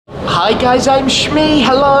Hi guys, I'm Shmee,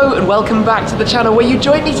 hello and welcome back to the channel where you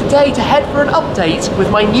join me today to head for an update with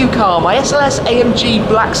my new car, my SLS AMG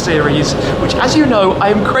Black Series, which as you know, I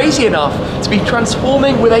am crazy enough to be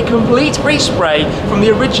transforming with a complete respray from the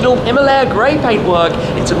original Himalaya grey paintwork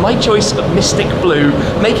into my choice of Mystic Blue,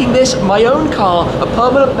 making this my own car a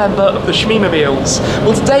permanent member of the Shmeemobiles.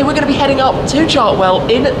 Well, today we're going to be heading up to Chartwell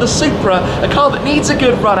in the Supra, a car that needs a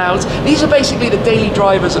good run out. These are basically the daily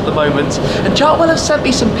drivers at the moment, and Chartwell have sent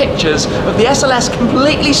me some pictures of the SLS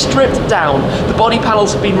completely stripped down. The body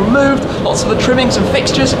panels have been removed, lots of the trimmings and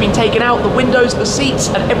fixtures have been taken out, the windows, the seats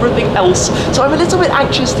and everything else. So I'm a little bit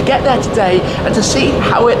anxious to get there today and to see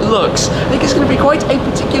how it looks. I think it's going to be quite a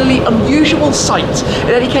particularly unusual sight.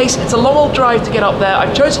 In any case, it's a long old drive to get up there.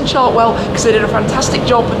 I've chosen Chartwell because they did a fantastic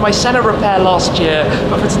job with my Senna repair last year,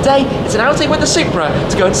 but for today it's an outing with the Supra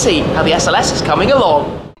to go and see how the SLS is coming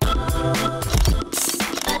along.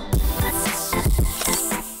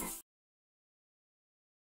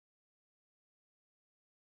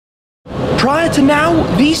 Prior to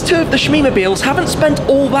now, these two of the Shmeemobiles haven't spent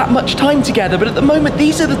all that much time together, but at the moment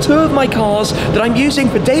these are the two of my cars that I'm using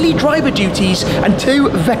for daily driver duties, and two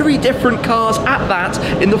very different cars at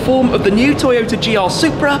that, in the form of the new Toyota GR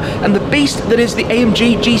Supra and the beast that is the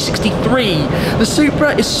AMG G63. The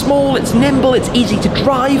Supra is small, it's nimble, it's easy to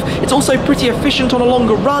drive, it's also pretty efficient on a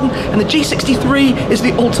longer run, and the G63 is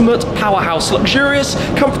the ultimate powerhouse. Luxurious,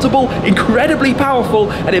 comfortable, incredibly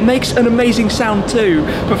powerful, and it makes an amazing sound too.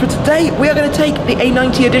 But for today, we are going to take the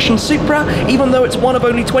A90 edition Supra. Even though it's one of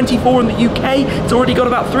only 24 in the UK, it's already got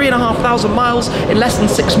about 3,500 miles in less than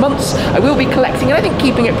 6 months. I will be collecting, and I think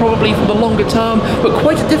keeping it probably for the longer term, but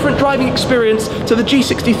quite a different driving experience to the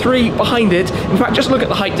G63 behind it. In fact, just look at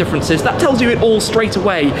the height differences. That tells you it all straight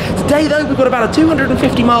away. Today though, we've got about a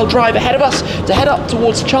 250-mile drive ahead of us to head up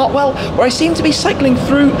towards Chartwell, where I seem to be cycling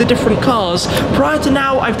through the different cars. Prior to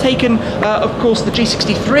now, I've taken, of course, the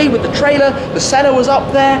G63 with the trailer, the Senna was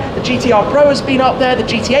up there, the GTR Pro has been up there, the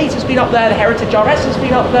GT8 has been up there, the Heritage RS has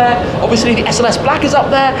been up there, obviously the SLS Black is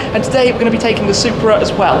up there, and today we're going to be taking the Supra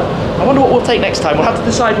as well. I wonder what we'll take next time. We'll have to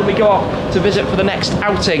decide when we go off to visit for the next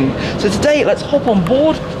outing. So today, let's hop on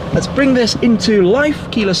board, let's bring this into life,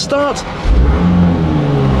 keyless start.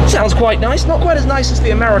 Sounds quite nice, not quite as nice as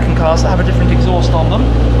the American cars that have a different exhaust on them,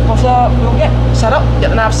 but we'll get set up, get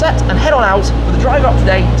the nav set, and head on out with the drive up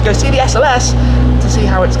today to go see the SLS to see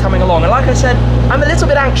how it's coming along. And like I said, I'm a little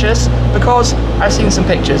bit anxious because I've seen some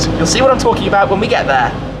pictures. You'll see what I'm talking about when we get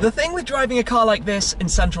there. The thing with driving a car like this in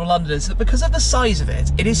central London is that because of the size of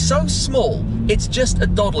it, it is so small, it's just a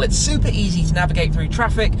doddle. It's super easy to navigate through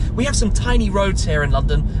traffic. We have some tiny roads here in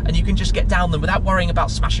London, and you can just get down them without worrying about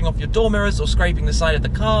smashing off your door mirrors or scraping the side of the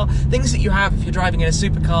car. Things that you have if you're driving in a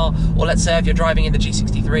supercar, or let's say if you're driving in the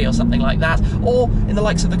G63 or something like that, or in the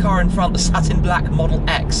likes of the car in front, the satin black Model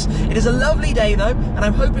X. It is a lovely day though, and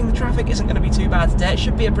I'm hoping the traffic isn't going to be too bad today. It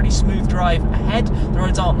should be a pretty smooth drive ahead. The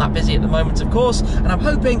roads aren't that busy at the moment, of course, and I'm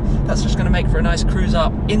hoping that's just going to make for a nice cruise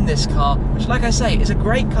up in this car, which, like I say, is a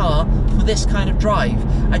great car for this kind of drive.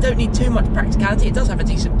 I don't need too much practicality. It does have a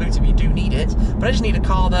decent boot if you do need it, but I just need a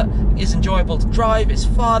car that is enjoyable to drive, is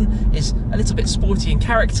fun, is a little bit sporty in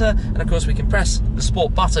character, and of course we can press the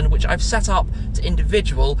sport button, which I've set up to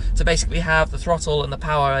individual to basically have the throttle and the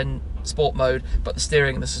power in sport mode, but the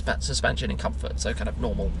steering and the suspension in comfort, so kind of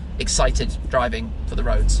normal, excited driving for the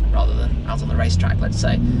roads rather than out on the racetrack, let's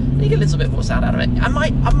say. And you get a little bit more sound out of it. I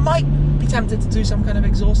might be tempted to do some kind of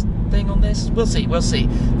exhaust thing on this. We'll see. For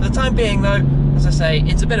the time being though, as I say,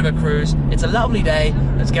 it's a bit of a cruise. It's a lovely day.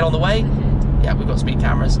 Let's get on the way. Yeah, we've got speed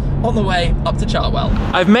cameras on the way up to Chartwell.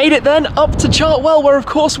 I've made it then up to Chartwell, where of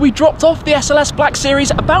course we dropped off the SLS Black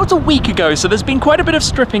Series about a week ago, so there's been quite a bit of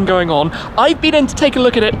stripping going on. I've been in to take a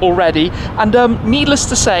look at it already, and needless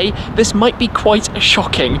to say, this might be quite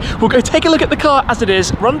shocking. We'll go take a look at the car as it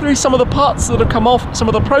is, run through some of the parts that have come off, some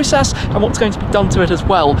of the process, and what's going to be done to it as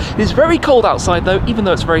well. It is very cold outside though, even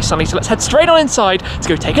though it's very sunny, so let's head straight on inside to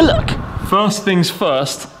go take a look. First things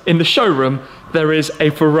first, in the showroom, there is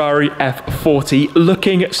a Ferrari F40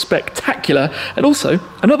 looking spectacular, and also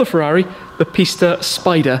another Ferrari, the Pista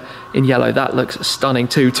Spider in yellow. That looks stunning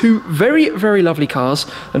too. Two very, very lovely cars,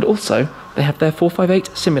 and also they have their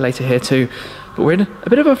 458 simulator here too. But we're in a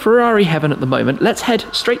bit of a Ferrari heaven at the moment. Let's head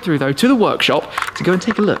straight through though to the workshop to go and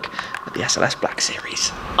take a look at the SLS Black Series.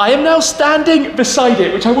 I am now standing beside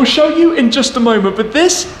it, which I will show you in just a moment, but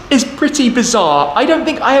this is pretty bizarre. I don't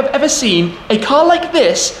think I have ever seen a car like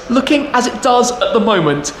this looking as it does at the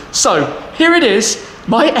moment. So here it is.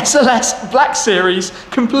 my SLS Black Series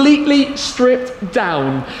completely stripped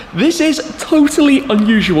down. This is totally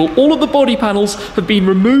unusual. All of the body panels have been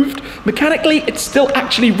removed. Mechanically, it's still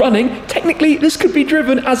actually running. Technically, this could be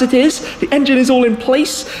driven as it is. The engine is all in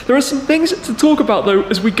place. There are some things to talk about though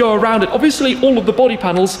as we go around it. Obviously, all of the body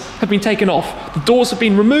panels have been taken off. The doors have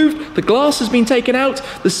been removed. The glass has been taken out.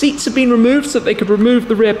 The seats have been removed so that they could remove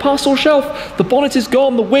the rear parcel shelf. The bonnet is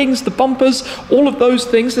gone, the wings, the bumpers, all of those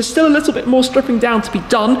things. There's still a little bit more stripping down to be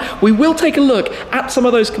done. We will take a look at some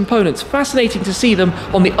of those components. Fascinating to see them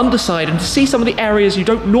on the underside and to see some of the areas you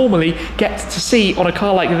don't normally get to see on a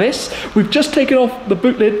car like this. We've just taken off the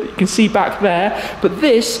boot lid that you can see back there, but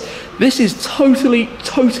this is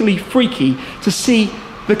totally freaky to see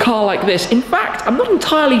the car like this. In fact, I'm not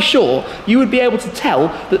entirely sure you would be able to tell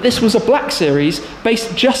that this was a Black Series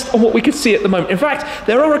based just on what we could see at the moment. In fact,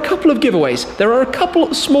 there are a couple of giveaways. There are a couple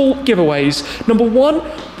of small giveaways. Number one,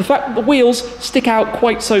 the fact that the wheels stick out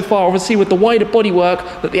quite so far, obviously with the wider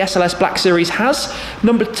bodywork that the SLS Black Series has.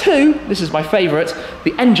 Number two, this is my favorite,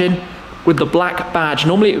 the engine with the black badge.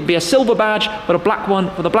 Normally it would be a silver badge, but a black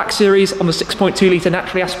one for the Black Series on the 6.2 litre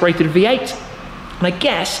naturally aspirated V8. And I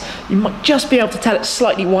guess you might just be able to tell it's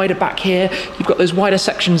slightly wider back here. You've got those wider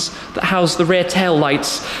sections that house the rear tail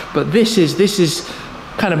lights, but this is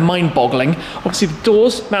kind of mind-boggling. Obviously the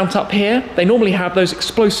doors mount up here. They normally have those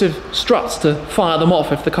explosive struts to fire them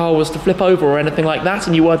off if the car was to flip over or anything like that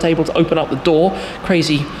and you weren't able to open up the door.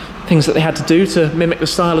 Crazy things that they had to do to mimic the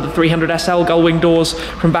style of the 300 SL gull-wing doors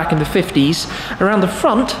from back in the 50s. Around the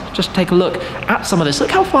front, just take a look at some of this.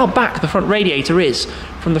 Look how far back the front radiator is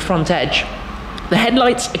from the front edge. The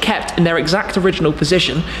headlights are kept in their exact original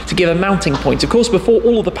position to give a mounting point. Of course, before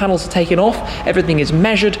all of the panels are taken off, everything is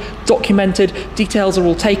measured, documented, details are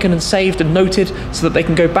all taken and saved and noted so that they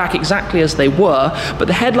can go back exactly as they were, but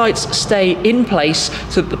the headlights stay in place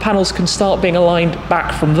so that the panels can start being aligned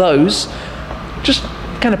back from those. Just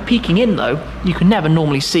kind of peeking in though, you can never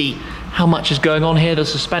normally see how much is going on here, the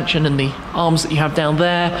suspension and the arms that you have down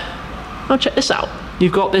there. Now check this out.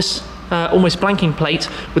 You've got this almost blanking plate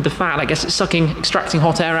with the fan. I guess it's extracting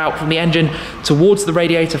hot air out from the engine towards the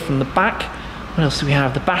radiator from the back. What else do we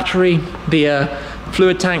have? The battery, the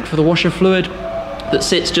fluid tank for the washer fluid that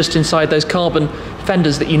sits just inside those carbon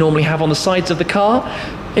fenders that you normally have on the sides of the car.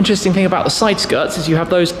 Interesting thing about the side skirts is you have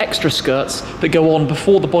those extra skirts that go on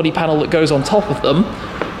before the body panel that goes on top of them.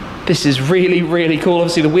 This is really cool.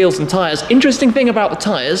 Obviously the wheels and tyres. Interesting thing about the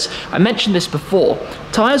tyres, I mentioned this before,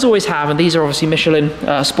 tyres always have, and these are obviously Michelin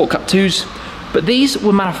Sport Cup 2s, but these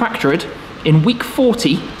were manufactured in week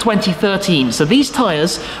 40, 2013. So these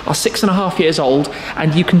tyres are 6.5 years old,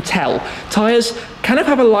 and you can tell. Tyres kind of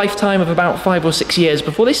have a lifetime of about 5 or 6 years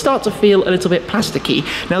before they start to feel a little bit plasticky.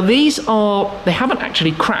 Now they haven't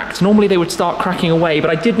actually cracked. Normally they would start cracking away,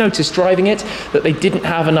 but I did notice driving it that they didn't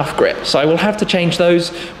have enough grip. So I will have to change those,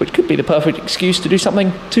 which could be the perfect excuse to do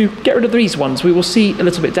something to get rid of these ones. We will see a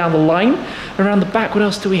little bit down the line. Around the back, what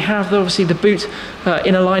else do we have? Obviously the boot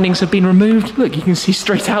inner linings have been removed. Look, you can see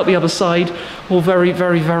straight out the other side. All very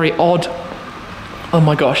odd. Oh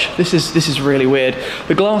my gosh, this is really weird.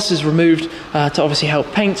 The glass is removed to obviously help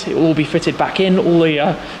paint. It will all be fitted back in, all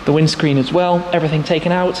the windscreen as well, everything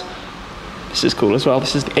taken out. This is cool as well.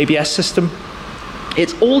 This is the ABS system.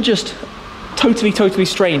 It's all just totally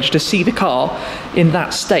strange to see the car in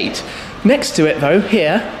that state. Next to it though,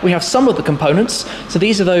 here, we have some of the components. So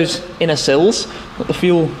these are those inner sills, got the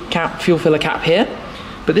fuel filler cap here.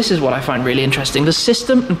 But this is what I find really interesting, the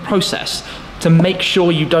system and process to make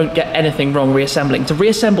sure you don't get anything wrong reassembling, to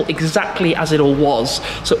reassemble exactly as it all was.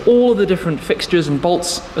 So all of the different fixtures and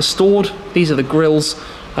bolts are stored. These are the grills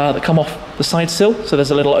that come off the side sill. So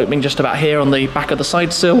there's a little opening just about here on the back of the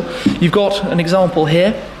side sill. You've got an example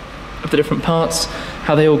here of the different parts,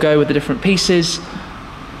 how they all go with the different pieces.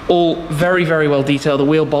 All very well detailed, the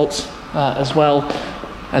wheel bolts as well.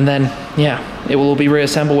 And then, yeah, it will all be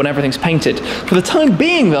reassembled when everything's painted. For the time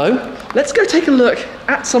being though, let's go take a look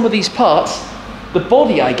at some of these parts. The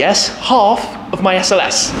body, I guess, half of my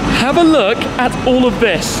SLS. Have a look at all of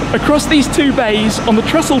this. Across these two bays on the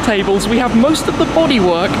trestle tables, we have most of the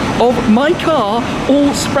bodywork of my car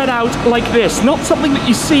all spread out like this. Not something that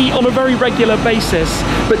you see on a very regular basis,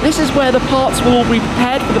 but this is where the parts will all be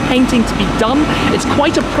prepared for the painting to be done. It's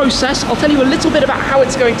quite a process. I'll tell you a little bit about how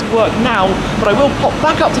it's going to work now, but I will pop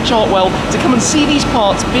back up to Chartwell to come and see these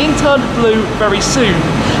parts being turned blue very soon.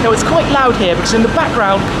 Now it's quite loud here because in the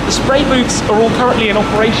background, the spray booths are all currently in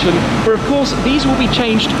operation, where of course these will be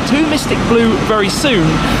changed to Mystic Blue very soon.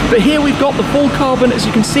 But here we've got the full carbon, as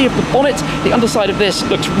you can see, of the bonnet. The underside of this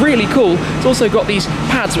looks really cool. It's also got these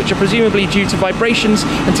pads, which are presumably due to vibrations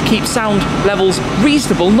and to keep sound levels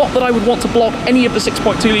reasonable. Not that I would want to block any of the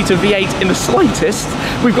 6.2 litre V8 in the slightest.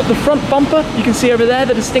 We've got the front bumper, you can see over there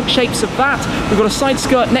the distinct shapes of that. We've got a side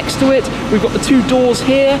skirt next to it. We've got the two doors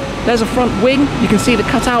here. There's a front wing. You can see the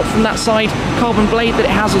cutout from that side carbon blade that it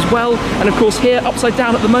has as well. And of course here, upside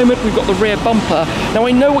down at the moment, we've got the rear bumper. Now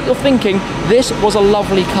I know what you're thinking. This was a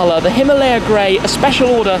lovely colour. The Himalaya Grey, a special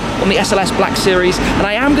order on the SLS Black Series, and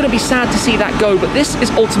I am going to be sad to see that go, but this is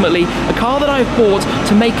ultimately a car that I've bought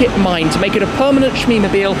to make it mine, to make it a permanent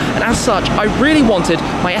Shmeemobile, and as such, I really wanted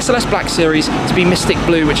my SLS Black Series to be Mystic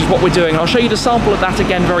Blue, which is what we're doing. I'll show you the sample of that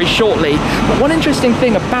again very shortly. But one interesting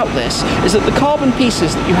thing about this is that the carbon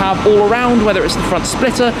pieces that you have all around, whether it's the front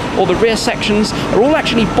splitter or the rear sections, are all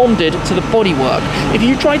actually bonded to the bodywork. If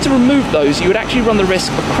you tried to remove those, you would actually run the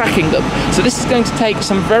risk of cracking them. So this is going to take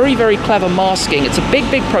some very, very clever masking. It's a big,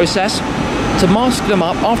 big process to mask them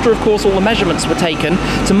up after, of course, all the measurements were taken,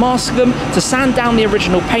 to mask them, to sand down the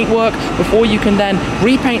original paintwork before you can then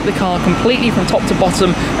repaint the car completely from top to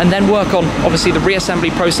bottom and then work on, obviously, the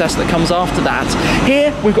reassembly process that comes after that.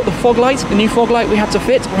 Here, we've got the fog light, the new fog light we had to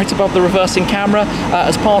fit right above the reversing camera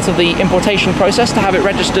as part of the importation process to have it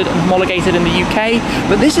registered and homologated in the UK.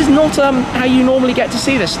 But this is not how you normally get to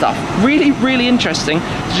see this stuff. Really, really interesting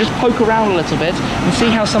to just poke around a little bit and see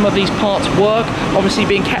how some of these parts work, obviously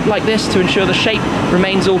being kept like this to ensure the shape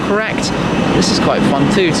remains all correct. This is quite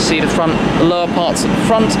fun too, to see the lower parts at the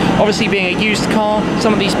front. Obviously being a used car,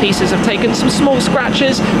 some of these pieces have taken some small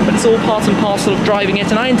scratches, but it's all part and parcel of driving it,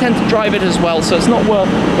 and I intend to drive it as well, so it's not worth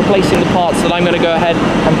replacing the parts that I'm going to go ahead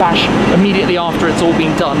and bash immediately after it's all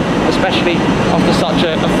been done, especially after such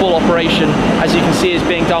a full operation, as you can see, is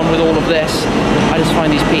being done with all of this. I just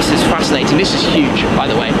find these pieces fascinating. This is huge, by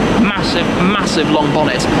the way. Massive, massive long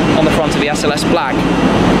bonnet on the front of the SLS Black.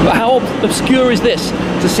 But how obscure is this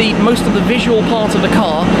to see most of the visual part of the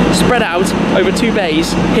car spread out over two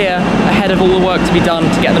bays here ahead of all the work to be done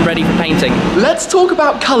to get them ready for painting. Let's talk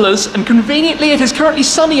about colours, and conveniently it is currently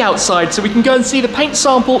sunny outside, so we can go and see the paint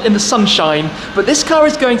sample in the sunshine. But this car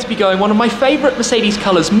is going to be going one of my favourite Mercedes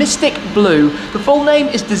colours, Mystic Blue. The full name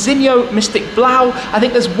is Designo Mystic Blau. I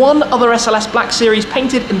think there's one other SLS Black Series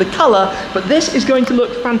painted in the colour, but this is going to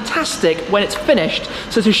look fantastic when it's finished.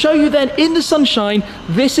 So to show you then in the sunshine,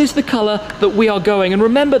 this is the colour that we are going. And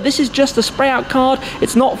remember, this is just a spray out card.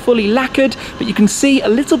 It's not fully lacquered, but you can see a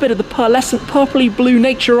little bit of the pearlescent purpley blue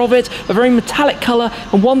nature of it, a very metallic colour,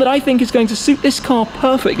 and one that I think is going to suit this car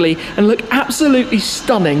perfectly and look absolutely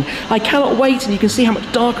stunning. I cannot wait, and you can see how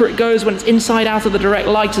much darker it goes when it's inside out of the direct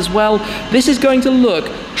light as well. This is going to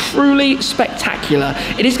look truly spectacular.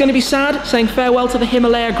 It is going to be sad saying farewell to the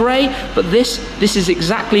Himalaya Grey, but this is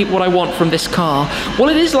exactly what I want from this car. While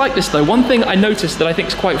it is like this though, one thing I noticed that I think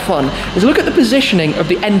is quite fun is look at the positioning of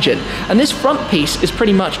the engine, and this front piece is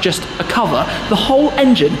pretty much just a cover. The whole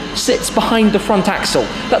engine sits behind the front axle.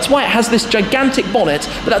 That's why it has this gigantic bonnet,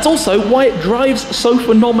 but that's also why it drives so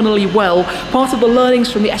phenomenally well. Part of the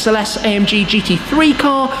learnings from the SLS AMG GT3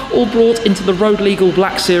 car, all brought into the road legal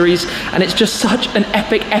Black Series, and it's just such an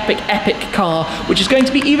epic car, which is going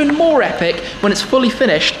to be even more epic when it's fully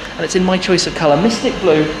finished and it's in my choice of colour, Mystic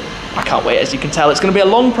Blue. I can't wait, as you can tell. It's going to be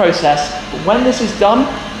a long process, but when this is done,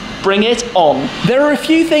 bring it on. There are a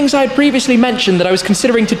few things I had previously mentioned that I was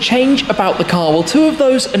considering to change about the car. Well, two of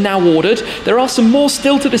those are now ordered. There are some more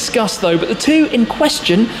still to discuss though, but the two in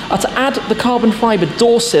question are to add the carbon fibre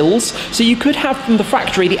door sills. So you could have from the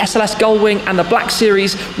factory the SLS Gullwing and the Black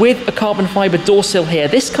Series with a carbon fibre door sill here.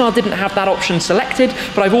 This car didn't have that option selected,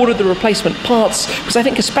 but I've ordered the replacement parts because I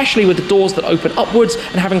think especially with the doors that open upwards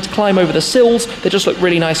and having to climb over the sills, they just look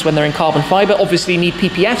really nice when they're in carbon fibre. Obviously you need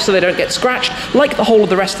PPF so they don't get scratched, like the whole of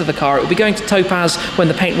the rest of the car. It will be going to Topaz when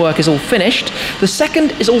the paintwork is all finished. The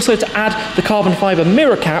second is also to add the carbon fibre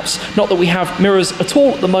mirror caps. Not that we have mirrors at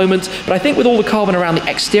all at the moment, but I think with all the carbon around the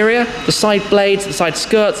exterior, the side blades, the side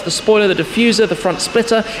skirts, the spoiler, the diffuser, the front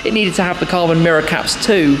splitter, it needed to have the carbon mirror caps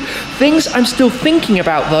too. Things I'm still thinking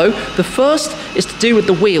about though, the first is to do with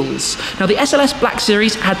the wheels. Now the SLS Black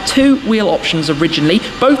Series had two wheel options originally,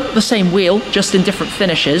 both the same wheel, just in different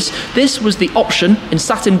finishes. This was the option in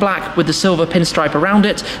satin black with the silver pinstripe around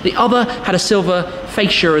it, The other had a silver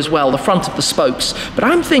fascia as well, the front of the spokes. But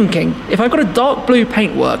I'm thinking, if I've got a dark blue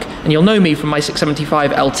paintwork, and you'll know me from my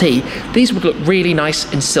 675 LT, these would look really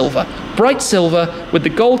nice in silver. Bright silver with the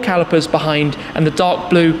gold calipers behind and the dark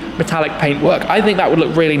blue metallic paintwork. I think that would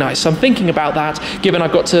look really nice. So I'm thinking about that, given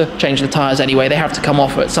I've got to change the tires anyway. They have to come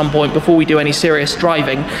off at some point before we do any serious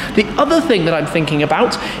driving. The other thing that I'm thinking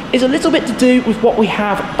about is a little bit to do with what we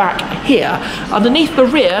have back here. Underneath the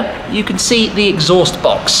rear, you can see the exhaust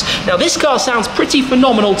box. Now this car sounds pretty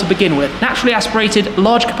phenomenal to begin with. Naturally aspirated,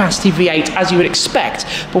 large capacity V8 as you would expect.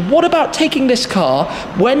 But what about taking this car,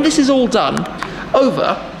 when this is all done,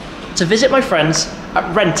 over to visit my friends at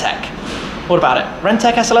Rentec? What about it?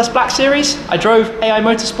 Rentec SLS Black Series? I drove AI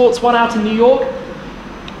Motorsports one out in New York.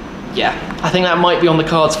 Yeah, I think that might be on the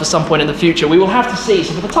cards for some point in the future. We will have to see.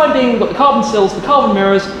 So for the time being, we've got the carbon sills, the carbon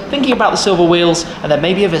mirrors, thinking about the silver wheels, and then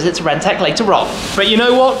maybe a visit to Rentec later on. But you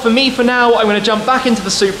know what? For me, for now, I'm going to jump back into the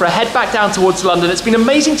Supra, head back down towards London. It's been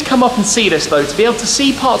amazing to come up and see this, though, to be able to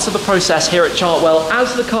see parts of the process here at Chartwell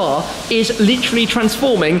as the car is literally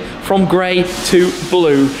transforming from grey to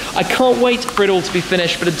blue. I can't wait for it all to be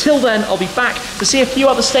finished, but until then, I'll be back to see a few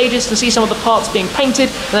other stages, to see some of the parts being painted,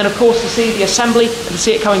 and then, of course, to see the assembly and to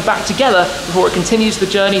see it coming back together before it continues the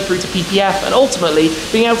journey through to PPF and ultimately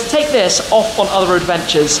being able to take this off on other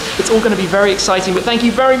adventures. It's all going to be very exciting, but thank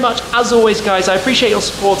you very much as always, guys. I appreciate your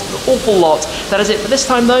support an awful lot. That is it for this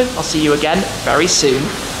time, though. I'll see you again very soon.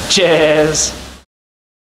 Cheers.